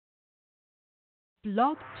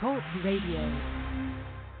Blog Talk Radio.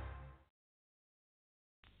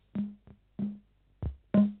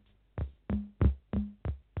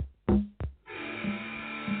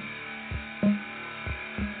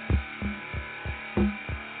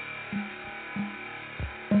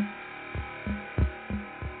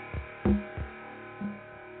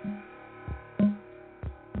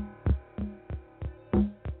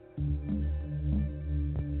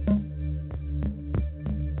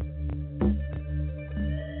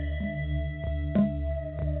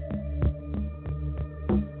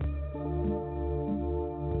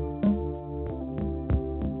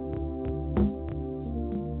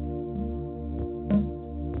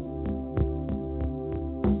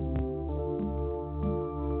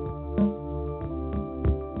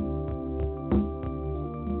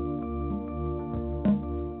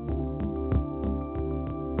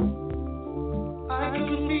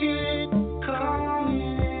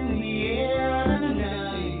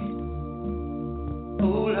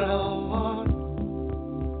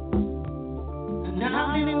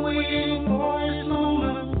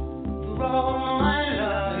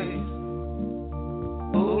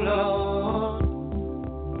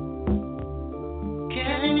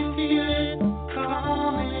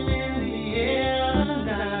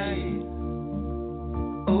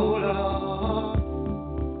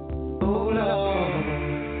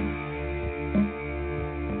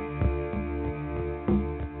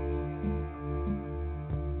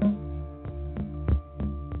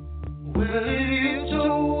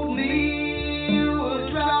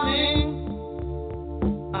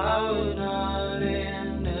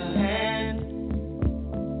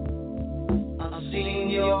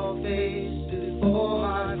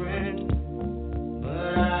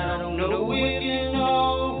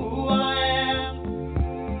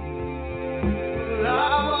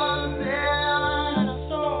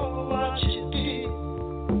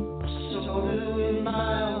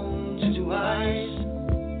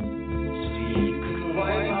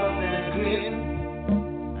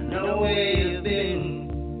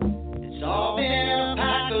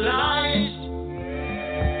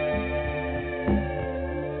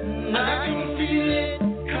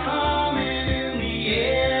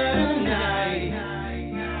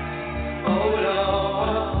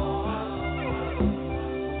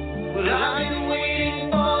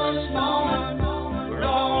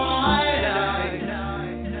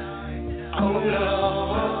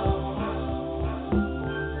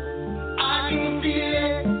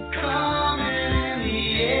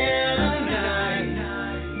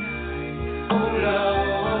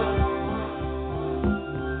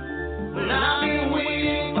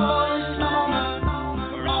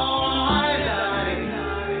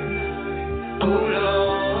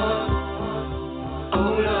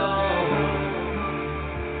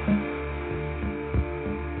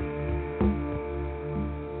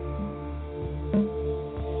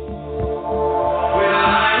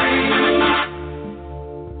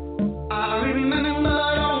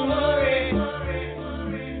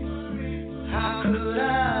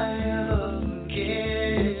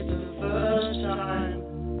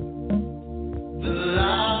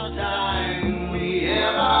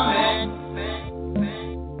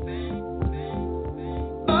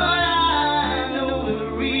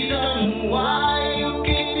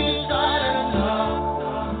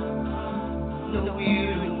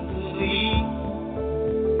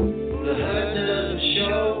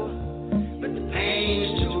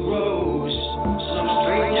 Some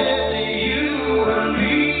strangers to you and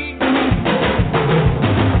me.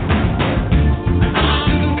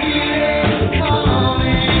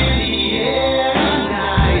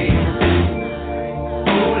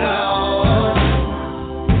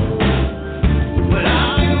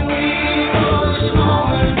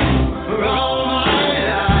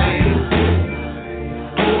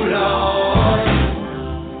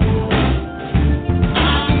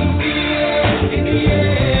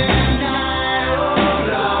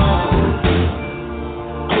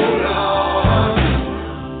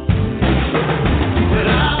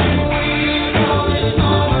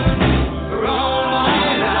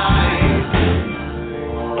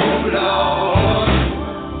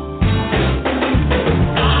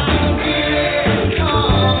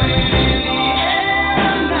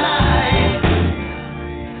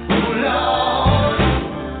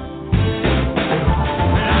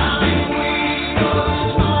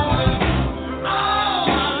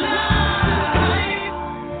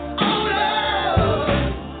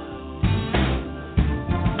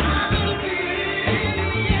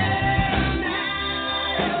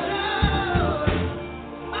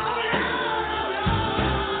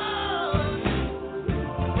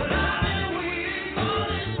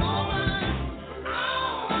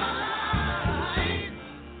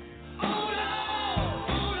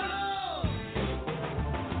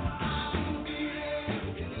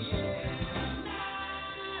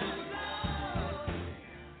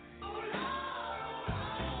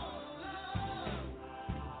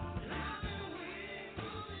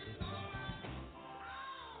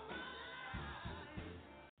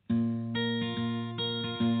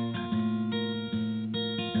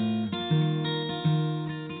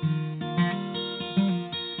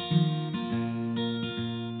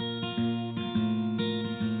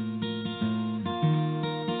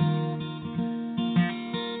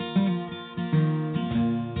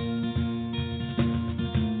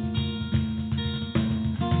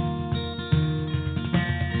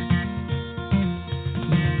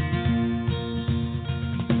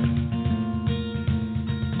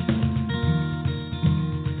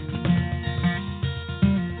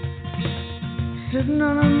 Sitting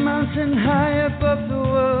on a mountain high above the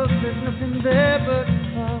world, there's nothing there but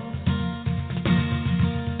clouds.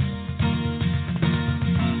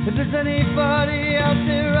 If there's anybody out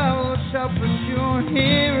there, I will shout, but you won't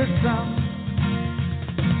hear a sound.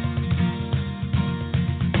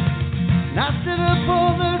 And I sit up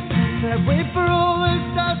all the nights, I wait for all the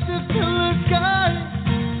stars to fill the sky.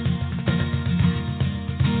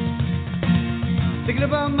 Thinking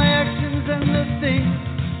about my actions and the things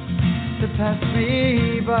that pass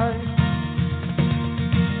me by.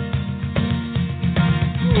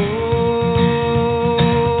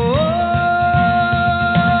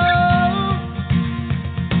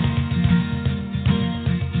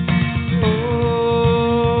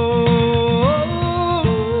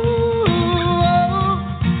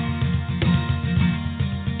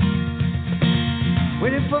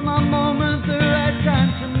 Waiting for my moment, the right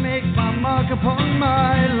time to make my mark upon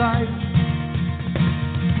my life.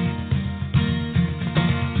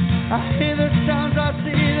 I hear the sounds, I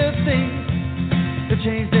see the things that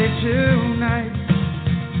change day to night.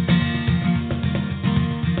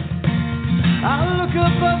 I look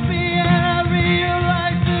above me and I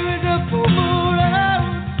realize there is a full moon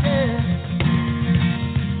out there.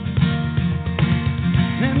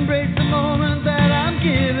 And embrace the moment that I'm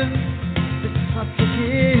given. This is my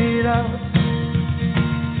ticket out.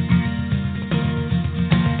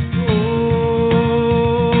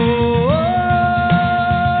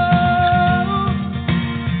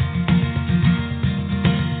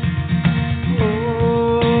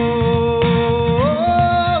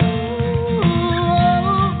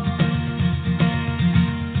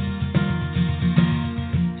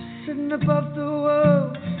 Above the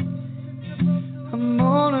world, I'm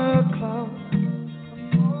on a cloud.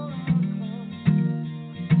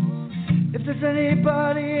 If there's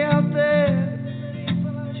anybody out there,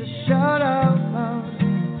 just shout out loud.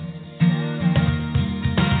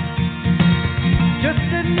 Just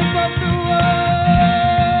sitting above the world.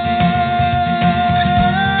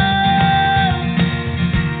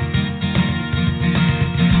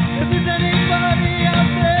 If there's anybody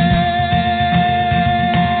out there,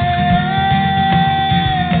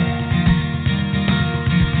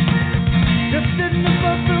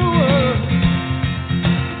 above the world,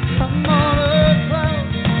 I'm on a cloud.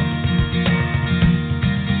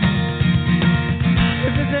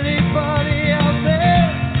 If there's anybody out there,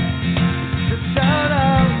 just shout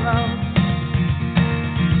out loud.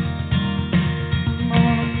 I'm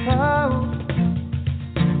on a cloud.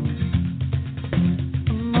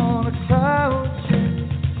 I'm on a cloud.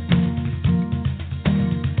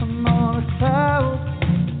 I'm on a cloud.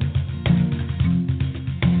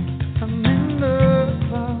 I'm in the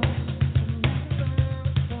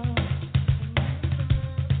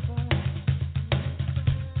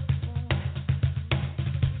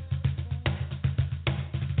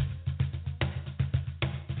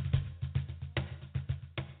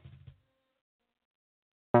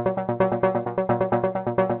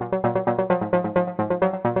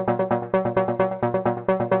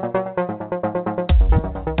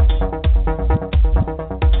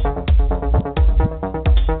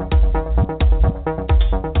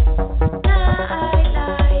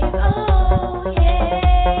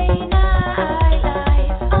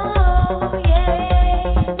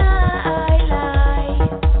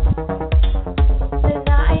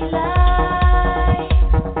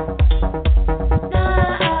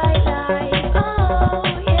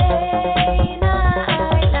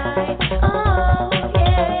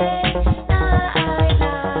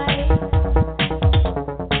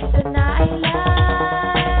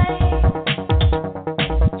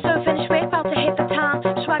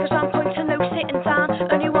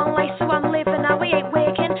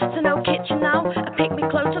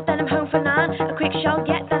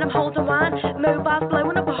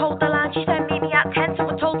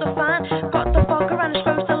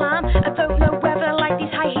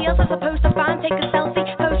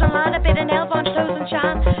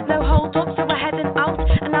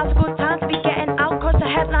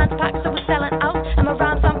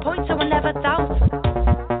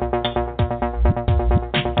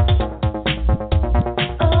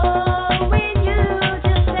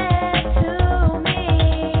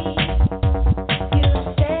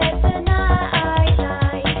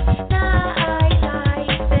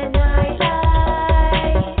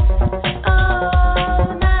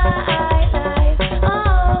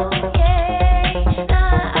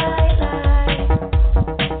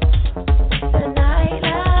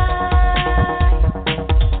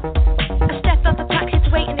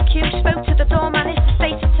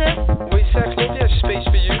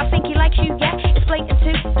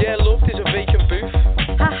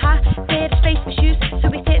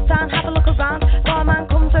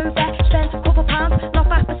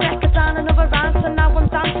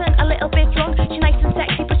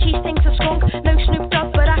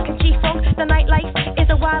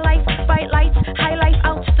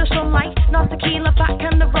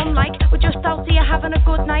having a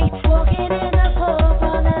good night. Walking in the pub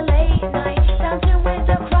on a late night, dancing with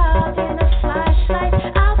the crowd in a flashlight.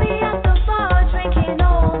 I'll be at the bar drinking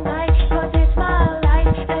all night, 'cause it's my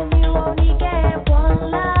life and you only get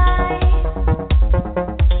one life.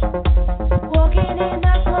 Walking in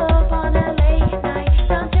the pub on a late night,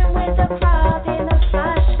 dancing with the crowd in a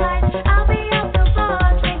flashlight. I'll be at the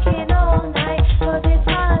bar drinking all night, 'cause it's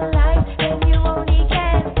my life and you only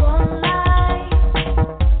get one life.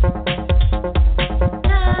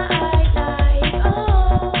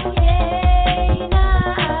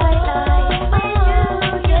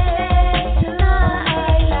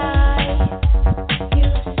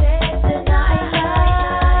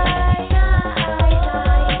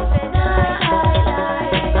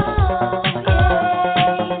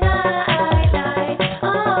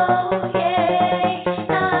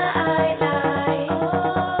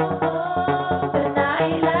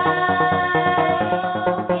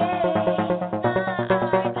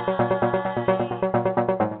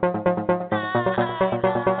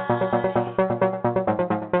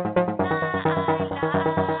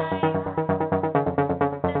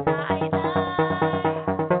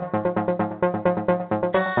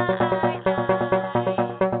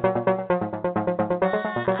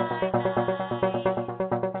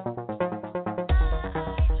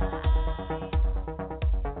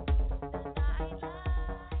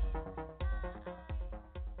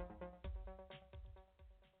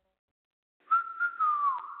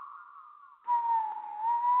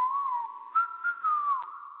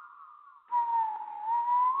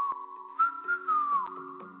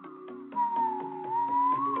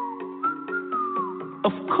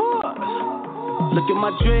 Of course. Look at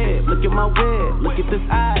my dread, look at my web, look at this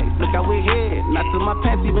ice, look how we head. Not to my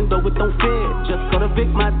pants even though it don't fit. Just go to Vic,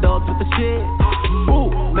 my dogs with the shit. Ooh,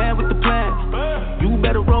 man with the plan. You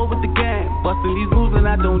better roll with the gang. Busting these moves and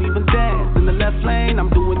I don't even dance. In the left lane, I'm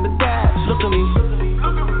doing the dash. Look at me.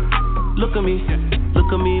 Look at me.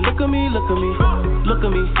 Look at me, look at me, look at me. Look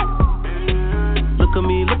at me. Look at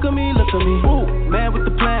me, look at me, look at me. Ooh, man with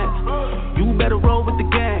the plan. You better roll with the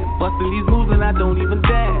gang. Busting these moves and I don't even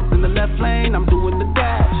dance. In the left lane, I'm doing the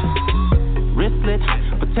dash. Wristlet,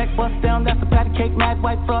 protect bust down, that's a patty cake, mad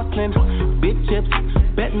white frosting. Big chips,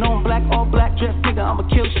 betting on black, all black dress, nigga, I'ma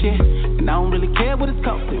kill shit. And I don't really care what it's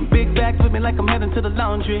costing. Big bags with me like I'm heading to the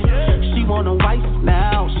laundry. She want a wife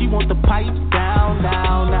now, she want the pipes down,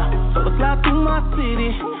 now. So let's slide through my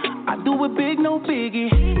city. I do it big, no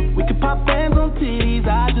biggie. We can pop fans on titties.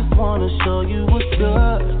 I just wanna show you what's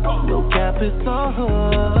good. No cap, it's all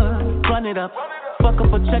hood. Run it up, fuck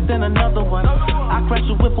up a check, then another one. I crash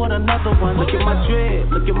a whip with another one. Look at my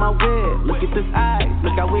dread, look at my web, look at this ice,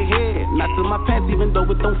 look how we head. Not to my pants even though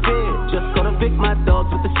it don't fit. Just go to Vic, my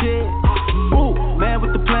dogs with the shit. Ooh, man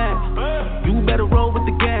with the plan. You better roll with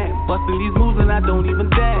the gang. Busting these moves and I don't even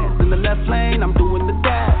dance. In the left lane, I'm doing the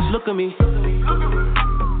dash. Look at me.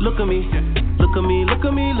 Look at me, look at me, look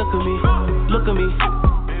at me, look at me, look at me,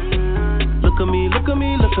 look at me, look at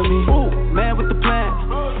me, look at me. Ooh, man with the plan.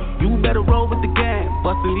 You better roll with the gang.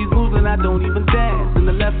 Busting these moves and I don't even dance. In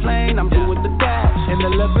the left lane, I'm doing the dash. In the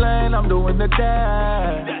left lane, I'm doing the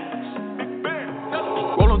dash.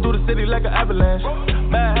 Rolling through the city like an avalanche.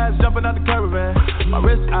 Mad hats jumping out the caravan. My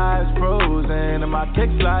wrist eyes frozen and my kick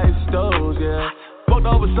slides stoves, yeah. Fucked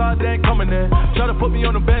over, saw they ain't coming in. Try to put me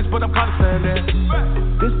on the bench, but I'm kinda standing.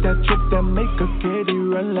 This that trick that make a kitty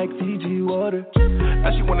run like Fiji water.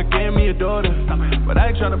 Now she wanna give me a daughter, but I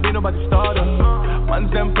ain't tryna be nobody's starter. Once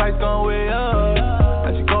them price gon' way up,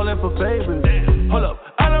 and she callin' for favors. Hold up,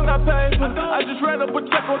 I don't got paper. I just ran up a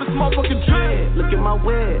check on this motherfucking trip. Look at my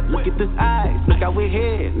web, look at this ice, look how we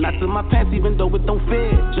head. Not to my pants even though it don't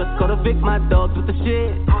fit. Just go to Vic, my dogs with the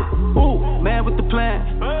shit. Ooh, man with the plan.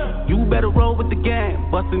 You better roll with the gang.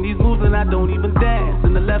 Busting these moves and I don't even dance.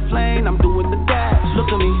 In the left lane, I'm doing the dash. Look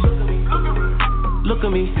at me. Look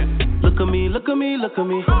at me. Look at me, look at me, look at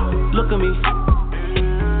me. Look at me.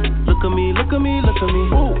 Look at me, look at me, look at me.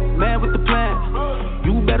 Ooh, man with the plan.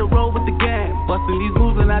 You better roll with the gang. Busting these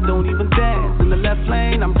moves and I don't even dance. In the left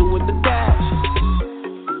lane, I'm doing the dash.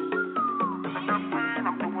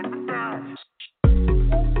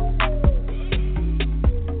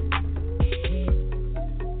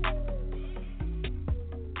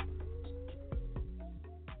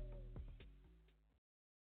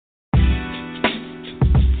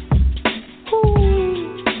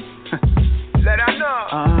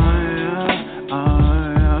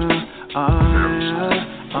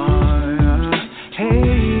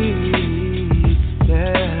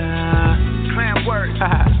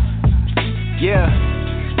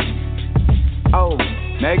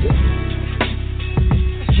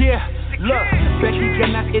 got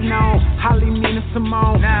nothing on. Holly, Nina,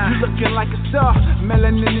 Simone. You looking like a star,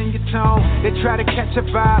 melanin in your tone. They try to catch a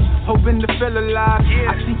vibe, hoping to feel alive.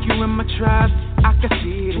 I think you in my tribe, I can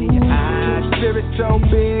see it in your eyes. Spirit so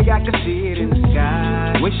big, I can see it in the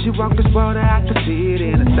sky. When she walk this water, I can see it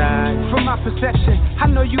in her thighs. From my perception, I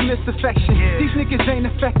know you miss affection. These niggas ain't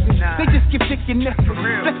affected, they just give dick your nephew.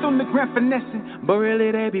 Flex on the ground finessing, but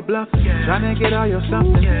really they be bluffing. Tryna get all your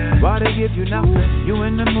something, while they give you nothing. You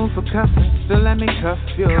in the mood for cuffing, so let me cuff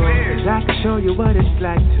you. Cause I can show you what it's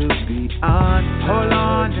like to be on. Hold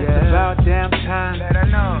on, it's about damn time. Let her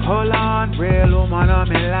know. Hold on, real woman on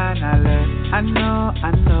me line. I know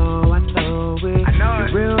it.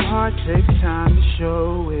 The real heart takes time to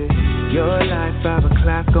show it. You're like 5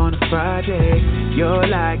 o'clock on a Friday. You're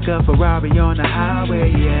like a Ferrari on the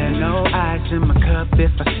highway. Yeah, no ice in my cup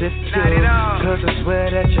if I sip you. Cause I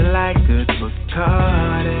swear that you like good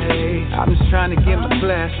bacardi. I'm just trying to get my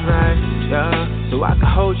glass right, yeah. So I can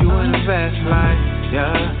hold you in a fast light,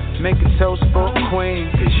 yeah. Make a toast for a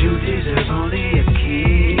queen, cause you deserve only a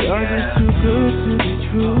king. You're just too good to be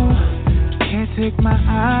true. Can't take my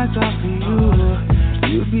eyes off of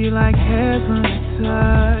you. You be like heaven to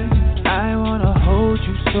touch. I wanna hold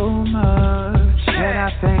you so much. And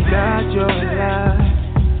I thank God you're alive,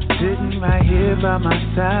 sitting right here by my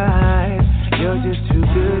side. You're just too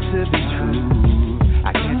good to be true.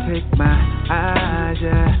 I can't take my eyes,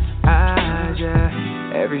 yeah.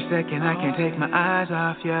 Every second I can't take my eyes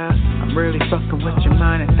off ya. I'm really fucking with your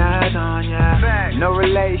mind and thighs on ya. No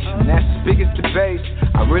relation, that's as big as the bass.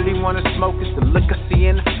 I really wanna smoke, it's the look I see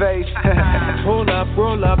in the face. Pull up,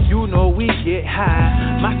 roll up, you know we get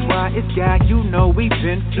high. My squad is guy, you know we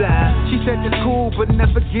been fly. She said it's cool, but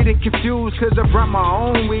never get it confused. Cause I brought my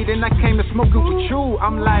own weed and I came to smoke it with you.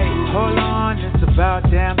 I'm like, hold on, it's about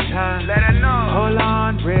damn time. Let her know. Hold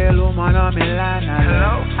on, real woman on me line.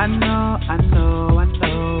 Hello? I know it.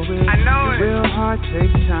 The real heart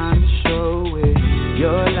takes time to show it.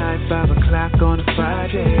 You're like 5 o'clock on a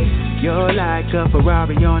Friday. You're like a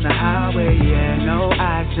Ferrari on the highway. Yeah, no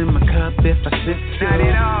ice in my cup if I sip you.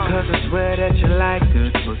 Cause I swear that you like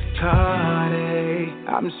good bacardi.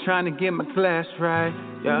 I'm just trying to get my glass right,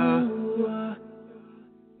 yeah.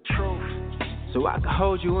 Truth. So I can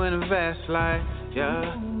hold you in a vast light,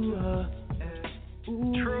 yeah.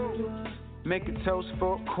 Truth. Make a toast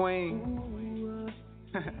for a queen.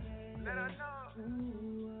 Let her know.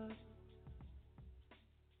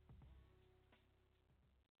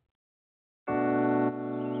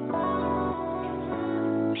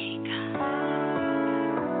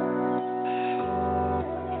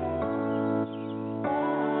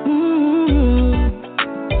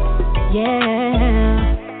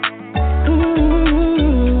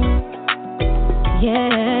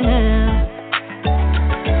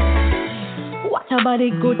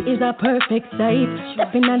 Body good is a perfect sight.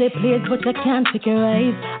 Stepping on the place, but you can't take your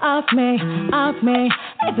eyes off me.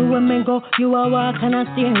 Everywhere me go, you a walk and I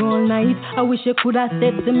stay all night. I wish you could have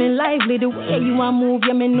said to me lively the way you a move.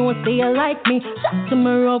 Yeah, me know say you like me. Shot to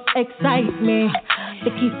me rough, excite me.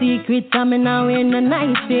 The key secrets I'm now in the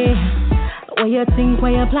night. What you think,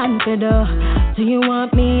 what you plan for do? Do you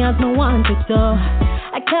want me as no want it to?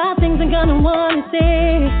 I got things I'm gonna wanna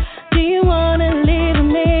say. Do you wanna live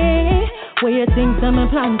with me? What you think I'm a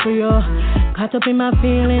plan for you? Caught up in my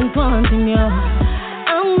feelings, wanting you.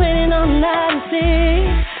 I'm waiting on that to see.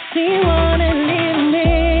 Do you wanna leave with me?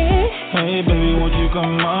 Hey baby, won't you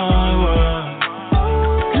come my way?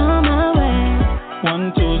 Come my way.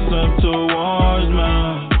 1, 2 step towards me.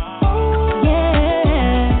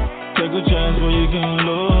 Yeah. Take a chance where you can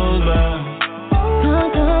lose back.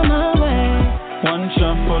 Come my way. One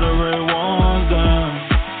shot for the red ones down.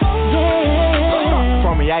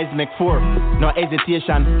 Eyes make 4, no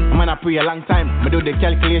hesitation. Man, I pray a long time, I do the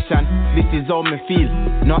calculation. This is how me feel,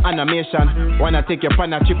 no animation. Wanna take you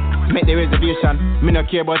on a trip, make the reservation. Me no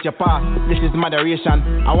care about your past, this is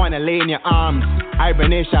moderation. I wanna lay in your arms,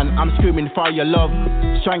 hibernation. I'm screaming for your love,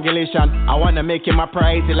 strangulation. I wanna make you my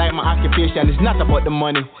priority like my occupation. It's not about the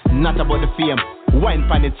money, not about the fame. Wine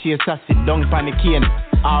pan the chase, I sit down pan the cane.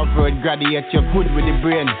 Harvard graduate, you're good with the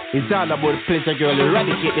brain. It's all about the pleasure, girl,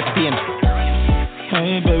 eradicate the pain.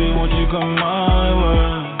 Hey baby, won't you come my way?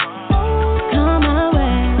 Come my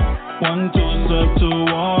way. 1, 2 step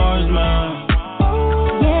towards me.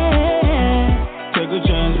 Yeah. Take a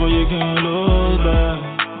chance where you can lose back.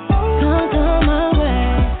 Come my way.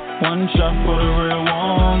 One shot for the real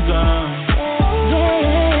ones down.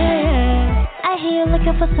 Yeah. I hear you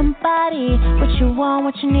looking for somebody. What you want,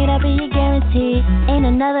 what you need, I'll be your guarantee. Ain't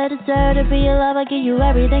another deserve to be your lover. Give you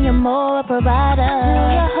everything and more, a provider.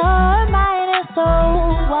 Your heart, mind, and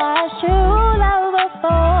soul. Why true love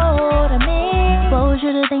before to me? Close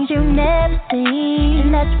scene.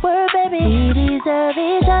 And that's where, baby, we deserve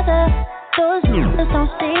each other. Those niggas don't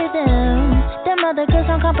see them. Them other girls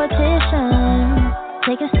on competition.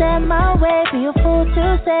 Take a step my way, be a fool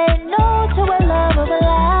to say no to a love of a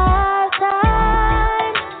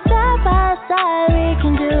lifetime. Side by side, we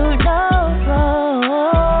can do no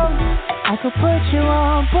wrong. I could put you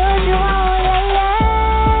on, yeah, yeah.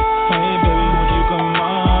 Hey baby, would you come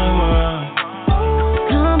my way?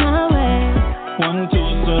 Come my way. 1,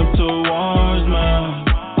 2 step towards me.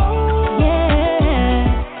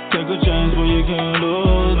 Yeah. Take a chance where you can't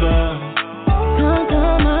lose back. Come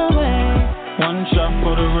my way. One shot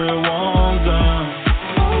for the real ones,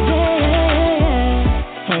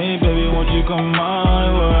 Yeah. Hey baby, won't you come my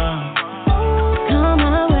way? Come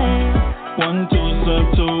my way. 1, 2 step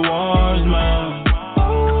towards me.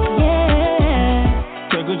 Yeah.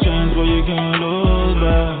 Take a chance where you can't lose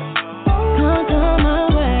back. Come my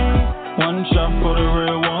way. One shot for the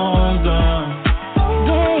real ones,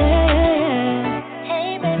 Yeah.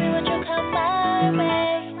 Hey baby, would you come my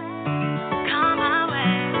way? Come my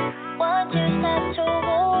way. 1, 2 step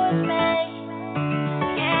towards me.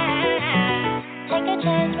 Yeah. Take a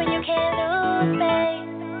chance when you can't lose me.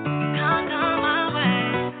 Come my way.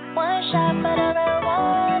 One shot for the real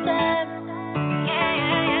ones.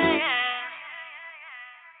 Yeah.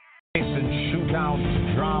 And shootout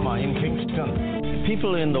drama in Kingston.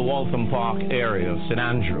 People in the Waltham Park area of St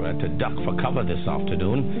Andrew had to duck for cover this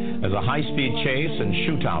afternoon as a high-speed chase and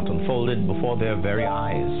shootout unfolded before their very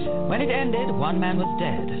eyes. When it ended, one man was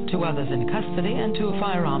dead, 2 others in custody, and 2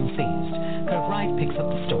 firearms seized. Kirk Wright picks up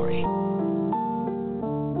the story.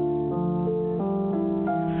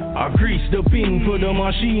 I grease the pin for the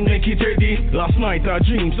machine, make it ready. Last night I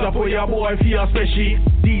dreamed, stop for your boy feel special.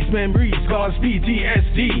 These memories cause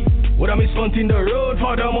PTSD. What I miss hunting the road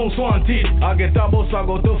for the most wanted. I get a bus, I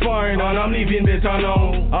go to foreign and I'm living better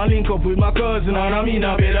now. I link up with my cousin and I'm in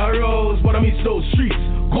a better roads. But I miss those streets,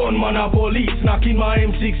 gunman and police knocking my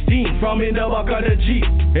M16 from in the back of the Jeep.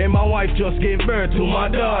 And my wife just gave birth to my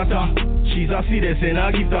daughter. She's a citizen,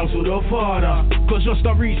 I give thanks to the Father. Cause just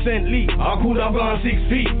recently, I could have gone 6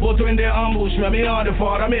 feet. But when they ambush me, me and the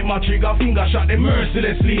Father make my trigger finger shot them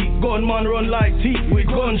mercilessly. Gunman run like teeth with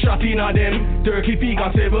gunshot in a them. Turkey peak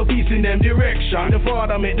and 7 piece in them direction. The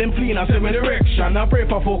Father make them flee in a 7 direction. I pray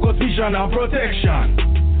for focus, vision and protection.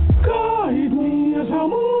 Guide me as I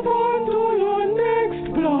move on to your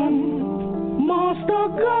next plan. Master,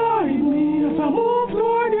 guide me as I move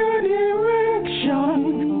toward your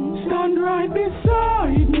direction. Stand right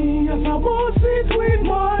beside me as I boss it with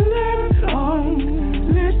my left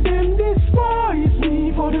hand. Let them despise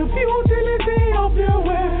me for the futility of their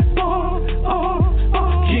weapon.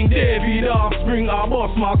 King David offspring, I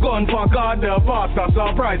bust my gun for God the pastor.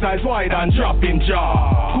 Surprise, eyes wide and drop him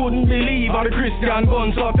jaw. Couldn't believe how the Christian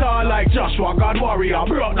guns so tall like Joshua, God warrior,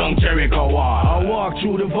 brought down Jericho wall. I walk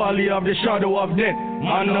through the valley of the shadow of death.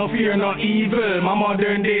 Man, no fear, no evil. My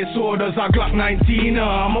modern day sword is a Glock 19.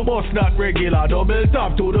 I'm a bust that regular, double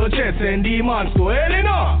tap to the chest and demons to hell, you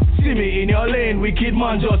know. See me in your lane, wicked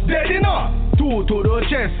man just dead, you know. 2 to the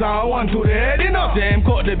chest and 1 to the head, you know. Them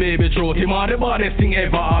cut the baby throat, him are the baddest thing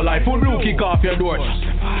ever alive. Full blue kick off your door.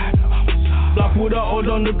 Blackwood I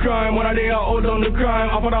hold on the crime, one of they I hold on the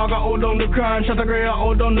crime. Upper dog I hold on the crime, Shatter Grey I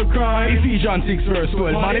hold on the crime. Ephesians 6 verse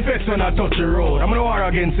 12, manifest when I touch the road. I'm gonna war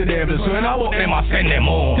against the devil, so when I walk them I send them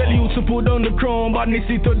home. Tell you to put on the crown,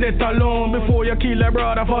 badness it to death alone. Before you kill a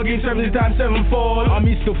brother, forgive 70 times 7-fold. I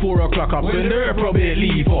miss the 4 o'clock up when the reprobate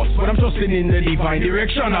leave us, but I'm trusting in the divine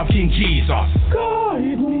direction of King Jesus.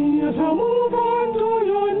 Guide me as I move on to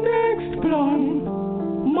your next plan.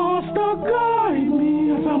 Master, guide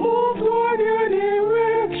me as I move toward your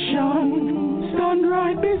direction. Stand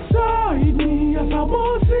right beside me as I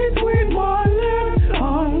boss it with my left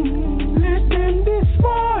hand. Let them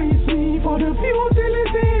despise me for the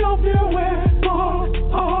futility of their weapon.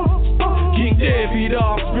 King David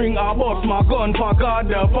offspring, I bust my gun for God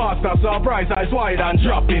the pastor. Surprise, eyes wide and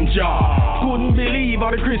drop him jaw. Couldn't believe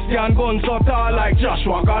how the Christian guns so tall like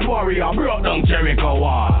Joshua, God warrior, brought down Jericho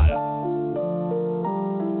wall.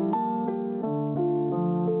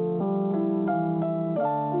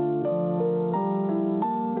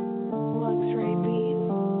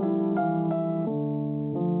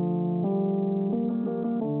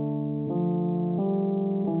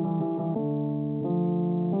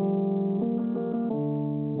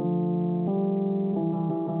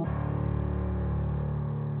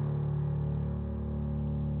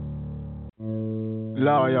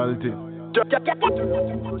 Loyalty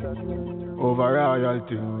over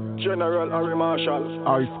royalty. General Harry Marshall.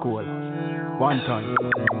 High school. One time.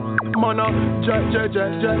 Mana, general,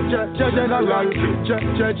 general,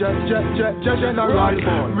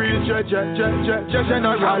 real general,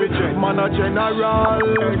 mana general.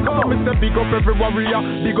 Come and say big up every warrior,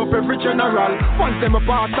 big up every general. Once them a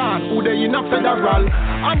part on, who they in a federal.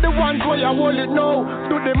 And the ones where you hold it now,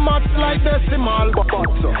 do the maths like decimal.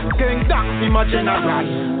 King Doc, him a general.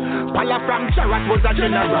 Pala from Charat was a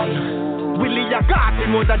general. Willie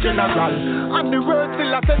Agarty was a general. And the world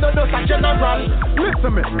still a say no, a general.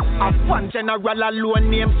 Listen me, a one general alone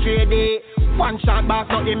named Shady. One shot back,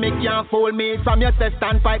 nothing me can't fool me. From your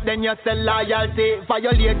standpipe, then you say loyalty.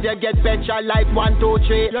 Violate, you get better like 1, 2,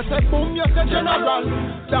 3. You say boom, you say general.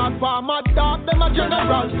 Dark farmer, dark, them a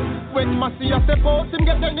general. When Massey step out, him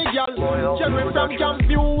get any girl. Jerry from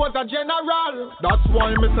Campview was a general. That's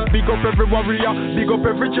why me say big up every warrior, big up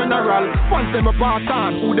every general. Once them a part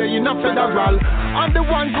on, who they in a federal. And the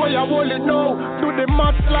ones where you hold it now, do the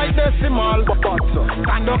maths like decimal.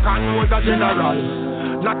 Sandokan was a general.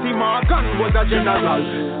 Natty Morgan was a general.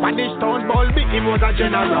 Spanish Town Ball Biggie was a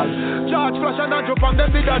general. George Flash and Andrew from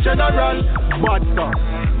them did a general. Bad stuff.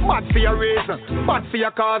 Bad for your reason, bad for your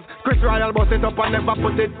cause. Chris Royal bust it up and never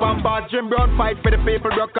put it on bars. Jim Brown fight for the people,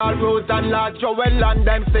 broke all rules and laws. Joel and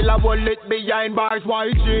them still a hold it behind bars.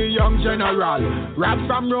 YG Young General. Rap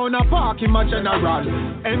from Rona Park, him a general.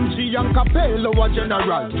 MG Young Capello a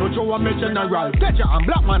general. Jojo a me general. Teja and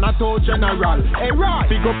Black Man a toe general. Hey right,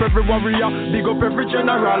 big up every warrior, big up every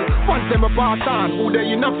general. Once them a pass on, who they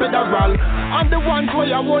in a federal. And the ones where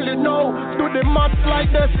you hold it now, do the maths like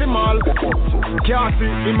decimal. Cassie,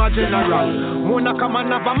 him a general. Mona come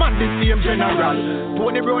and have a man the same general.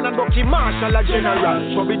 Tony Brown and Bucky Marshall a general.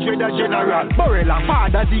 Chubby Dread a general. Burrell and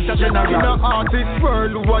Father Zeke a general. In a artist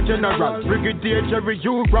world who a general. Brigadier Jerry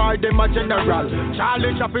Hugh Ride them a general.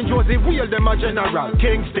 Charlie Chaplin Joseph Wheel them a general.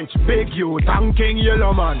 King Stitch Big Youth and King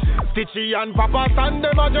Yellow Man. Stitchy and Papa San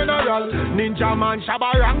them a general. Ninja Man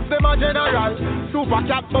Shabba Ranks them a general. Super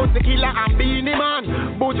Cat Bouncy Killer and Beanie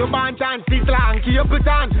Man. Bojo Bantan Sizzla and Keilp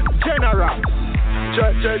general.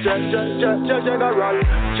 General, general,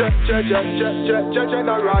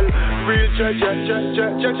 real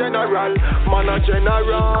general, man a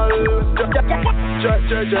general. General,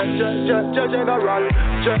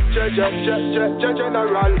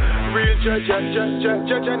 real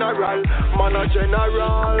general, man a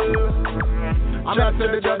general. I'm not the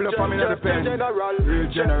double up from the pen. General, real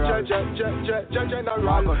general, general,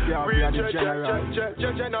 real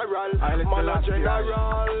general, man a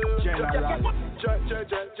general.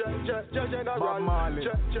 Bob Marley,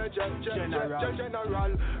 general,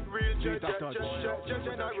 real general,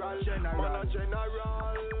 man a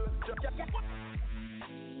general.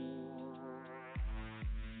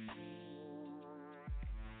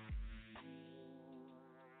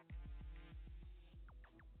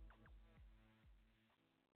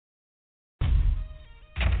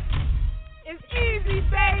 It's easy,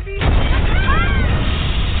 baby.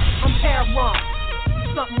 I'm Heron.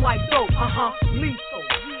 Something like dope, lethal.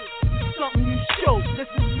 Something you show. This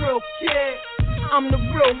is real, kid. I'm the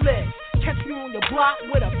real lit. Catch me on your block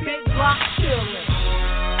with a big block chillin'.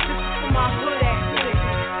 This is for my hood ass niggas,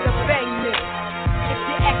 the bang niggas. If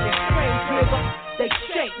you actin' strange, nigga, they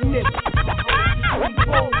shake niggas. We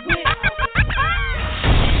roll with.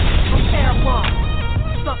 I'm Heron.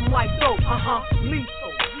 Something like dope,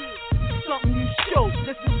 lethal. Something you show.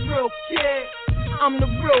 This is real, kid. I'm the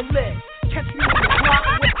real lit. Catch me on the block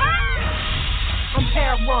with. I'm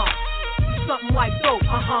Heron. Something like dope,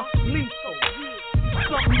 lethal.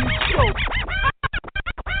 Something you show.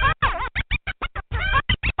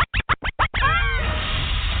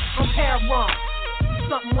 I'm Heron.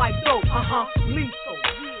 Something like dope, lethal.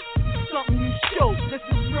 Something you show. This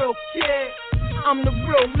is real, kid. I'm the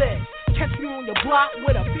real lit. Catch me on the block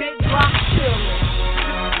with a big block chillin'.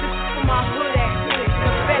 My hood ass niggas, the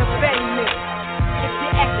better bang niggas. If you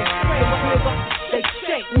actin' straight, nigga, they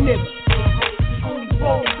shake niggas. Only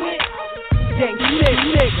roll with dang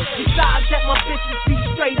niggas. Besides that, my bitches be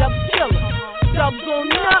straight up killers. Dubs on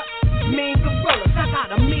nuts, mean gorillas. I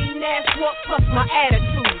got a mean ass walk plus my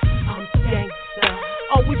attitude. I'm gangsta.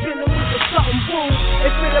 Always in the mood for something boo.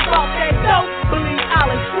 If it about that dope, believe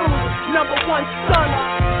Alyx Cruz. Number one stunner,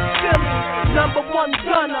 Philly, number one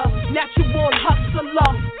gunner, natural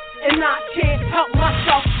hustler. And I can't help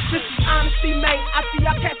myself. This is honesty, mate. I see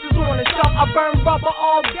y'all catches on and stuff. I burn rubber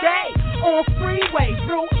all day on freeway,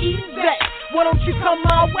 real easy. Why don't you come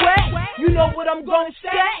my way? You know what I'm gonna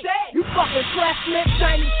say. You fucking classmates,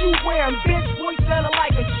 shiny shoe wearing bitch, voice sounding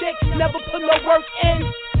like a chick. Never put no work in,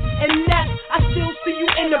 and that I still see you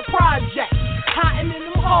in the project, hiding in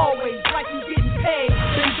them hallways like you getting paid.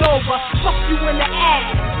 Bend over, fuck you in the ass,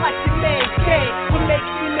 like your man dead. What makes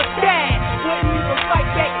you look bad? Wouldn't even fight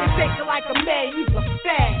back and take it like a man, you a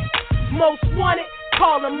fag. Most wanted,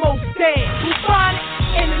 call him most dead. Who find it?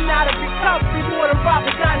 In and out of recovery, more than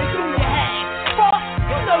Robert Downey Jr. had. Fuck,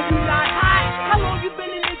 you know you not hot. How long you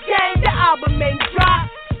been in the game? The album ain't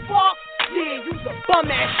drop. Fuck, yeah, you's a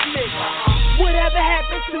bum ass nigga. Whatever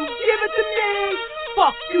happens to, give it to me.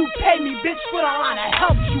 Fuck you, pay me, bitch, for the honor I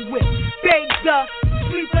helped you with. Baked up,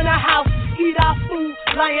 sleep in a house, eat our food,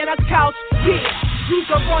 lie in a couch. Yeah, you's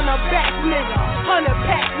a runner back nigga, 100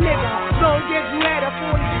 pack nigga. Long as you had a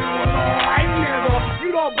 40, you was alright nigga.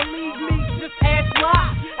 You don't believe me, just ask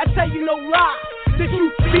why. I tell you no lie, that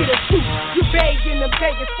you be the truth. You begging and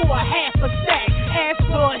begging for a half a stack. Ask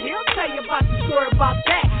for it, he'll tell you about the story about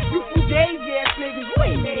that. You fugazi ass niggas, you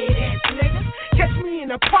ain't made ass niggas. Catch me in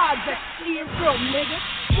the project, see it real niggas.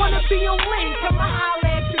 Wanna be on lane, come and holler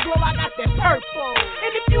at you, girl, I got that purple.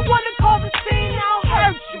 And if you wanna call the scene, I'll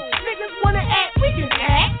hurt you. Niggas wanna act, we can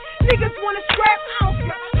act. Niggas wanna scrap, I don't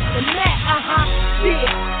scrap. The mat,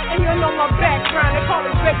 yeah. And you know my background, they call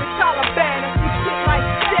it baby Taliban. If you shit like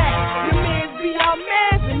that, your mans be our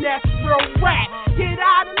mans, and that's real rap. Get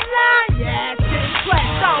out of line, yeah, shit flat.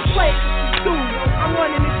 Don't play with you, I'm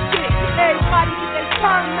running this shit. Everybody get their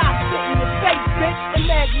turn, not sit in your face, bitch.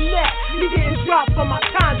 Imagine that, you getting dropped on my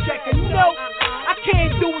contract. And no, I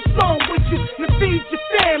can't do a song with you to feed your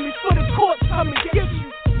family for the courts come and get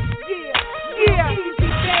you. Yeah,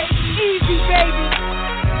 easy baby.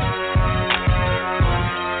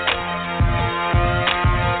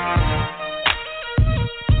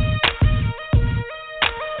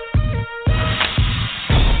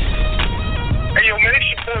 Hey yo man, it's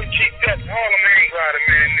your boy gdep, Harlem ain't rider,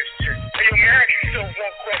 man, this chick. Hey yo man, I ask you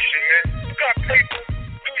one question, man. You got paper?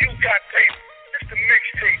 Do you got paper? It's the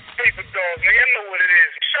mixtape, paperdoll, man. You know what it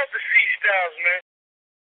is. Shout the C-Styles, man.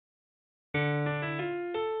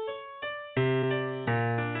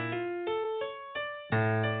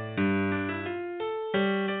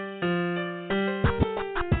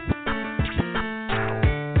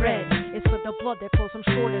 Red is for the blood that flows from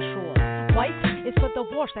shore to shore. White is for the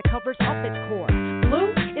wash that covers up its core.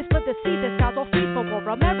 Blue is for the sea that skies all feet for war.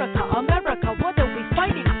 America, America, what are we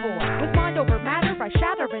fighting for? With mind over matter, I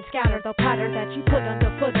shatter and scatter the platter that you put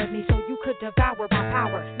underfoot of me so you could devour my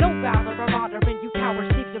power. No valor or honor in you cowards,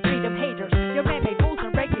 thieves of freedom haters. Your man-made rules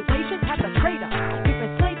and regulations have betrayed us. You've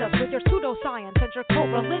enslaved us with your pseudoscience and your cult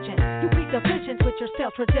religion. You breed divisions with your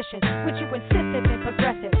stale traditions, which you insist have been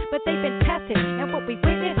progressive, but they've been tested, and what we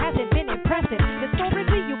witnessed hasn't been impressive.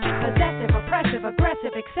 Historically, you've been possessive, oppressive,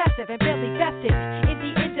 aggressive, excessive, and barely vested in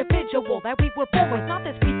the individual that we were born with, not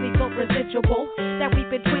this weakly built residual that we've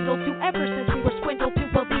been dwindled to ever since we were swindled to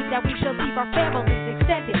believe that we should leave our families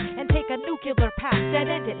extended and take a nuclear path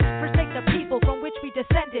dead-ended, forsake the people from which we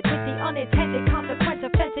descended with the unintended consequence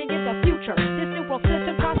of fencing in the future. This new world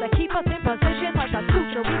system tries to keep us in position like a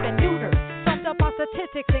suture. We've been neutered, summed up by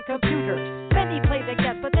statistics and computers. Many play the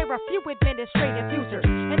guess, but there are few administrative users,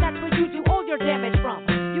 and that's where you do all your damage from.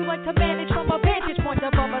 You like to manage from a vantage point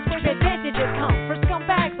above us where advantages come for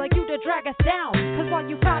scumbags like you to drag us down. Cause while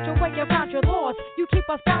you found your way around your laws, you keep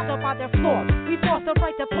us bound up by their flaws. We've lost the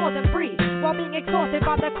right to pause and breathe while being exhausted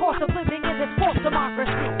by the cost of living in this false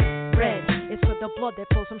democracy. Red is for the blood that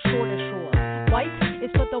flows from shore to shore. White is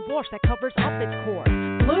for the wash that covers up its core.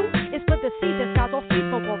 Blue is for the sea that skies all feet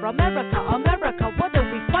for war. America, America, what are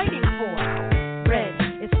we fighting for? Red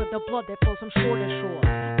is for the blood that flows from shore to shore.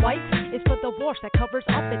 White is for the wash that covers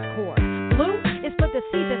up its core. Blue is for the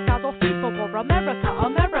sea that skies all feet for war. America,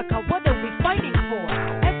 America, what are we fighting for?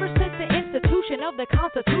 Ever since the institution of the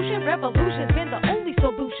Constitution, revolution's been the only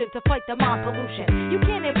solution to fight the mind pollution. You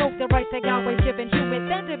can't invoke the rights that Yahweh's given humans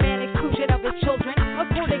and demand exclusion of his children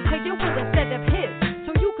according to your will instead of his.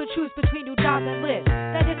 So you could choose between who dies and lives.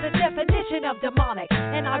 That is the definition of demonic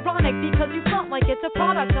and ironic because you front like it's a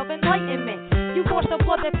product of enlightenment. You force the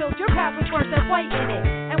blood that fills your path with worse than white in it.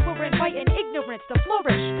 And we're inviting ignorance to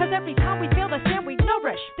flourish. Cause every time we fail to stand, we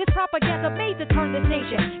nourish. This propaganda made to turn this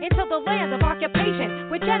nation into the land of occupation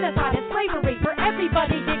with genocide and slavery for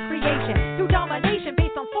everybody in creation. Through domination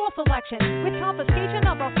based on false elections, with confiscation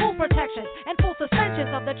of our full protections and full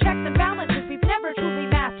suspensions of the checks and balances we've never truly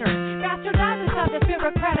mastered. Bastardized inside this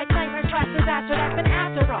bureaucratic nightmare / disaster that's been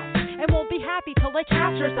after us and won't be happy till it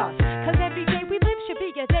captures us. Cause every day we live should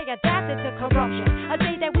be a day adapted to corruption, a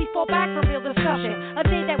day that we fall back from real discussion, a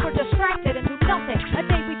day that we're distracted and do nothing, a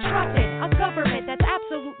day we trust in a government that's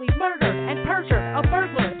absolutely murdered and perjured, a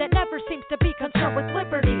burglar that never seems to be concerned with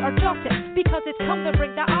liberty or justice because it's come to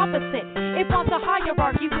bring the opposite. It wants a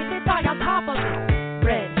hierarchy with it die on top of it.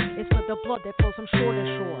 Red is for the blood that flows from shore to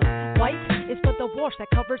shore. White is for the wash that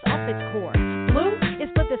covers up its core. Blue is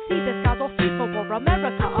for the sea that skies all free for war.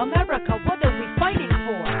 America, America, what are we fighting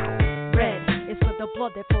for? Red is for the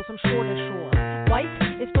blood that flows from shore to shore. White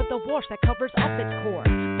is for the wash that covers up its core.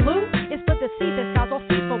 Blue is for the sea that skies all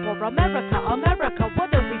free for war. America, America, what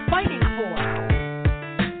are we fighting for?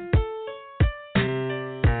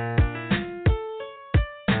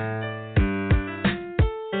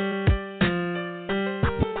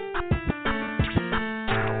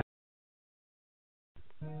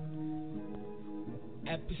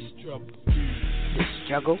 The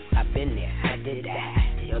struggle, I've been there, I did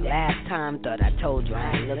that. Your last time, thought I told you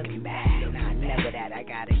I ain't looking back. Nah, never that, I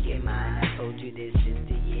gotta get mine. I told you this is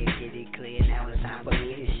the year, get it clear, now it's time for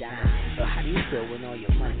me to shine. So how do you feel when all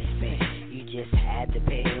your money's spent? You just had to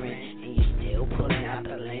pay rent, and you still pulling out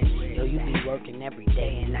the lint. Yo, you be working every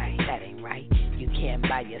day and night, that ain't right. You can't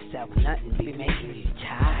buy yourself nothing, be making you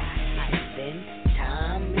tired. And then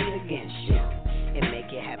time is against you. It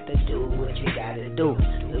make you have to do what you gotta do.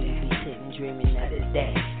 So you be sitting dreaming of this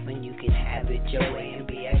day when you can have it your way and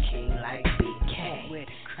be a king like BK.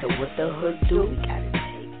 So what the hood do? We gotta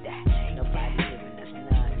take that. Nobody giving us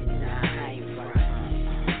nothing. Nah, I ain't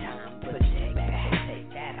frontin'. Time put it back.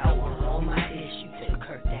 Take that. I want all my issues to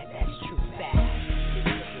Kurt that. That's true fact. Did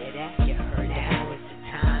you hear that? You heard that? Now it's the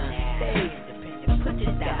time. Stay independent. Put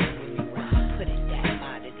it down when you rhyme. Put it down.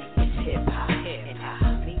 Commodity is hip hop. And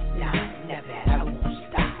I me, nah, never.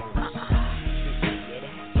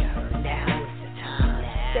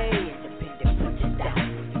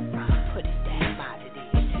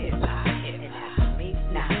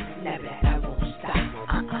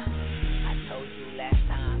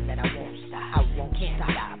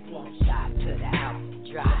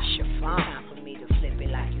 Chiffon. Time for me to flip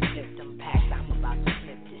it like you flip them packs. I'm about to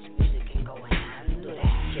flip this music and go and handle that.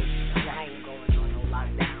 I ain't going on no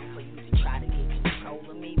lockdown for you to try to get control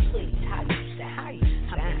of me. Please, how you sound?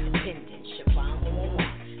 I'm independent, Chiffon.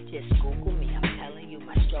 Just Google me. I'm telling you,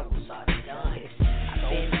 my struggles are done. I've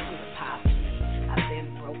been through the poverty. I've been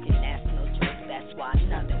broken. That's no joke. That's why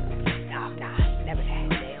nothing will be stopped. Nah, never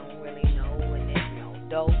had. They don't really know when there's no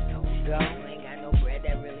dough, no go. Ain't got no bread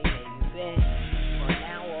that really made you big.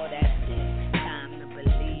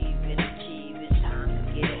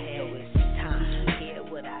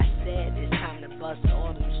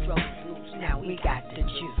 All them struggles loose, now we got the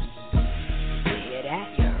juice. You hear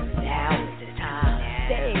that? You heard that? Now is the time.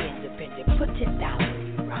 Stay independent, put it down when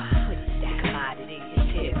you rhyme. Put it down. Commodity is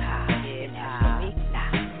hip hop. And as for me,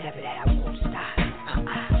 nah, never that, I won't stop.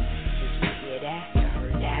 Did you hear that? You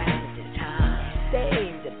heard that? Now is the time.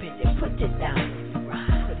 Stay independent, put it down when you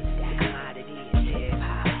rhyme. Put it down. Commodity is hip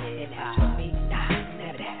hop. And as for me, nah,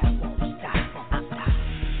 never that, I won't stop.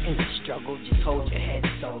 In the struggle, just hold your head,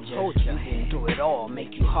 soldier. Hold your head. Through it all, make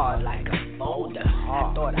you hard like a boulder.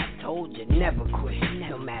 I thought I told you, never quit.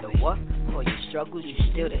 No matter what, for your struggles, you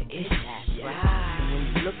still the ish. That's right. And when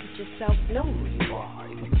you look at yourself, know who you are.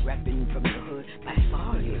 If you reppin' from the hood, by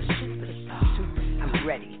far you're a superstar. I'm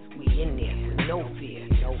ready, we in there with no fear.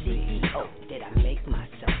 No CEO, did I make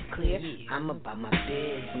myself clear? I'm about my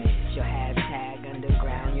business. Your hashtag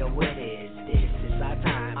underground, yo, what is this? It's our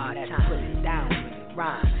time, let's put it down when you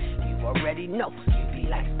rhyme. You already know, you be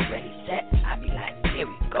like, ready, set, I be like, here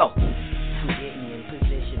we go. I'm getting in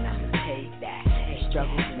position, I'ma take that.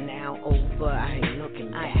 Struggles are now over, I ain't looking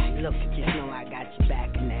back. Just know I got your back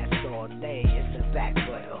and that's all day. It's a fact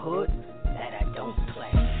for the hood that I don't play.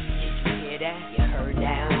 Did you hear that? You heard that?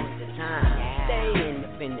 Now is the time. Stay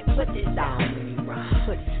independent, put this down when you rhyme.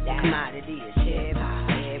 Put it down. Commodity is hip hop.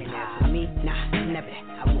 And for me, nah, never that,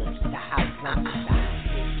 I won't stop. Did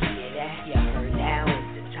you hear that? You heard that? Now is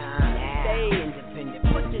the time. Stay independent,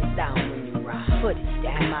 put this down when you rhyme. Put it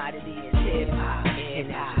down. Commodity is hip hop. And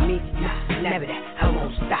for me, nah, never that, I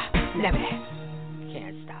won't stop. Never that.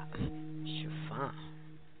 Can't stop. Chiffon.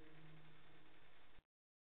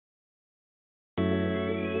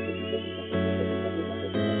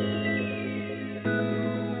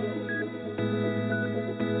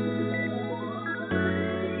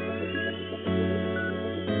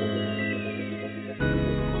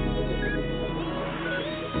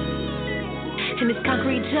 In this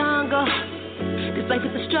concrete jungle, this life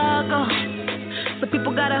is a struggle. So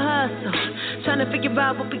people gotta hustle, trying to figure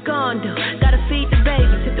out what we gon' do. Gotta feed the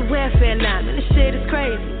babies, hit the welfare line, man, this shit is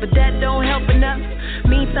crazy, but that don't help enough.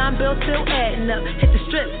 Meantime, bills still adding up. Hit the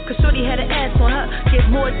strip, cause shorty had an ass on her. Give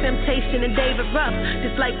more temptation than David Ruff.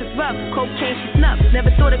 This life is rough, cocaine she snuffs.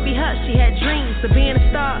 Never thought it'd be her, she had dreams of being a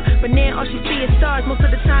star, but now all she see is stars. Most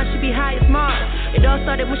of the time she be high as Mars. It all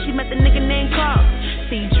started when she met the nigga named Carl.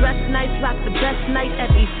 See, dressed nice, rock the best night.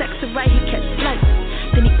 Every sex right, he catch flights.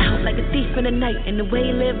 Then he out like a thief in the night. And the way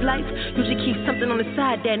he live life, usually keep something on the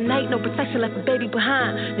side that night. No protection, left a baby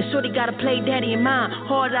behind. And shorty gotta play daddy and mom.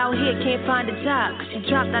 Hard out here, can't find a job. Cause she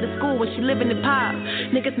dropped out of school when she living in pop.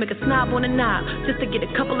 Niggas make a snob on a knob just to get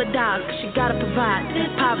a couple of dollars. Cause she gotta provide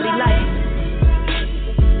this poverty life.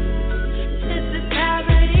 This is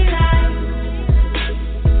poverty life.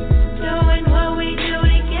 Doing what we do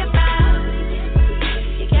to get by.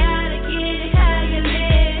 You gotta get it how you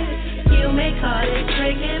live. You may call it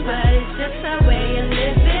tricking, but it's just a way of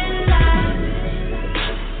living life.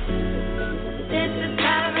 This is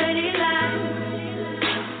poverty life.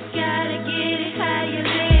 Gotta get it how you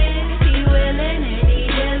live. He willing and he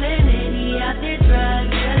dealing and he out there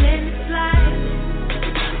drug dealing his life.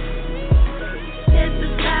 This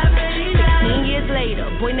is poverty life. 16 years later,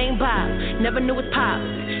 boy named Bob, never knew his pop.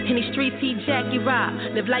 In these streets, he Jackie Rob.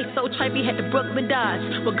 Live life so tripe, he had to Brooklyn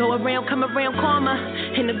Dodge. Would go around, come around, karma.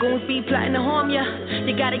 And the goons be plotting to harm ya.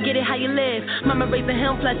 You gotta get it how you live. Mama raising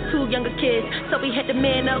him plus 2 younger kids. So we had to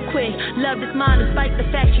man up quick. Loved his mom despite the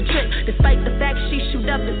fact she tricked. Despite the fact she shoot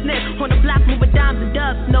up and sniff. On the block moving dimes and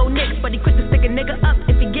dubs, no nicks. But he quick to stick a nigga up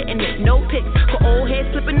if he getting it. No pics. Got old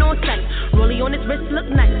head slipping on sight. Rollie on his wrist look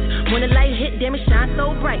nice. When the light hit, damn it shine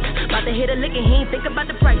so bright. About to hit a lick and he ain't think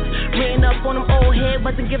about the price. Ran up on him old head,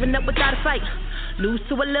 wasn't giving up without a fight. Lose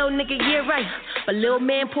to a little nigga, yeah right. But little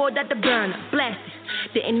man pulled out the burner, blasted.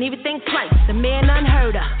 Didn't even think twice, the man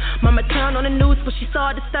unheard of. Mama turned on the news but she saw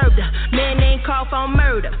it disturbed her. Man named Carl found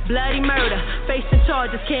murder, bloody murder. Facing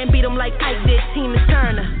charges, can't beat him like Ike did Tina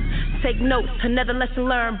Turner. Take notes, another lesson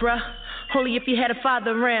learned, bruh. Only if you had a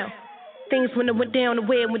father around. Things wouldn't have went down the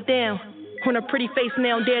way it went down. On her pretty face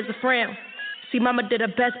now there's a frown. See, mama did her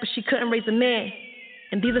best but she couldn't raise a man.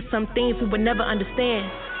 And these are some things we would never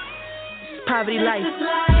understand. It's poverty life. This is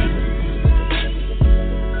life.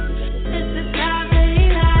 This is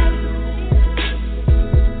poverty life.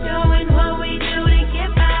 Doing what we do to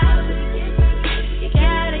get by. You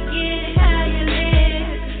gotta get it how you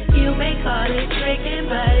live. You may call it tricking,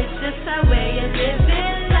 but it's just a way of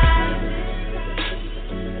living life.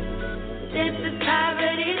 This is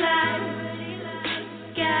poverty life.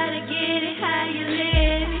 Gotta get it how you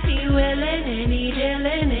live. He willing and he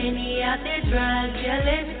dealing and he out there drug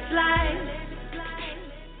dealing his life.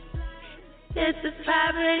 This is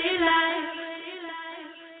poverty life.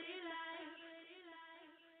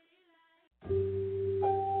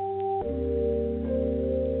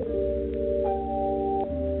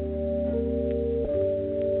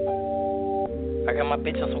 I got my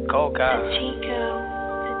bitch on some coca.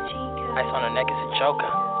 Ice on her neck is a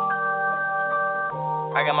choker.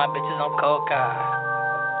 I got my bitches on coca.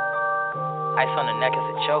 Ice on the neck is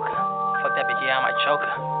a choker. Fuck that bitch, yeah, I might choke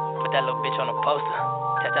her. Put that little bitch on a poster.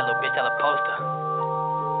 Test that little bitch, tell a poster.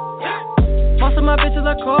 Yeah. Most of my bitches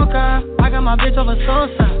are coca. I got my bitch over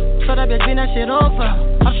Sosa. So that bitch bring that shit over.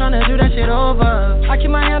 I'm tryna do that shit over. I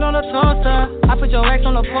keep my hand on the toaster. I put your ex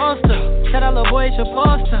on the poster. Tell that little boy it's your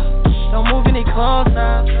poster. Don't move any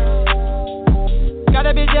closer. Got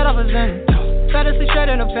that bitch jet off a Zen. Fantasy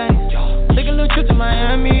straight in the face. Took a little trip to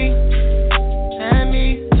Miami.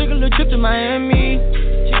 Took a little trip to Miami.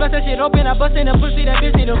 She bust that shit open, I bust in the pussy, that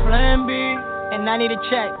bitch need a plan B. And I need a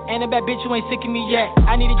check, ain't a bad bitch, you ain't sick of me yet.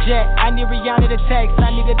 I need a jet, I need Rihanna to text. I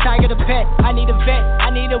need a tiger to pet, I need a vet. I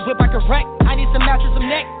need a whip I can wreck. I need some mattress, some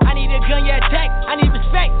neck. I need a gun, yeah, tech. I need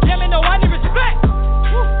respect, let me know I need respect.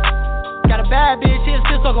 Woo. Got a bad bitch, she's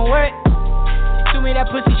still soaking wet. She threw me that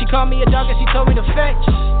pussy, she called me a dog and she told me to fetch.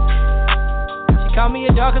 She called me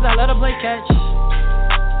a dog cause I let her play catch.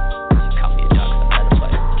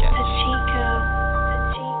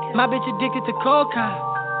 My bitch addicted to coca.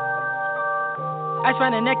 Ice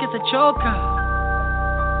round her neck, it's a choker.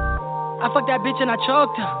 I fucked that bitch and I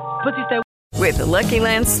choked her. Pussy stay. With the Lucky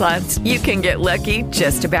Land Slots, you can get lucky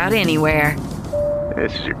just about anywhere.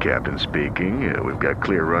 This is your captain speaking. We've got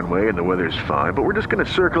clear runway and the weather's fine, but we're just going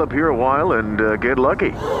to circle up here a while and get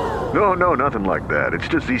lucky. No, nothing like that. It's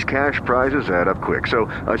just these cash prizes add up quick. So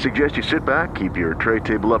I suggest you sit back, keep your tray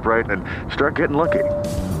table upright, and start getting lucky.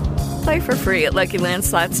 Play for free at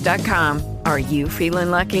LuckyLandSlots.com. Are you feeling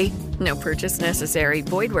lucky? No purchase necessary.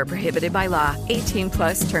 Void where prohibited by law.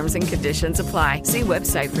 18+ terms and conditions apply. See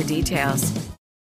website for details.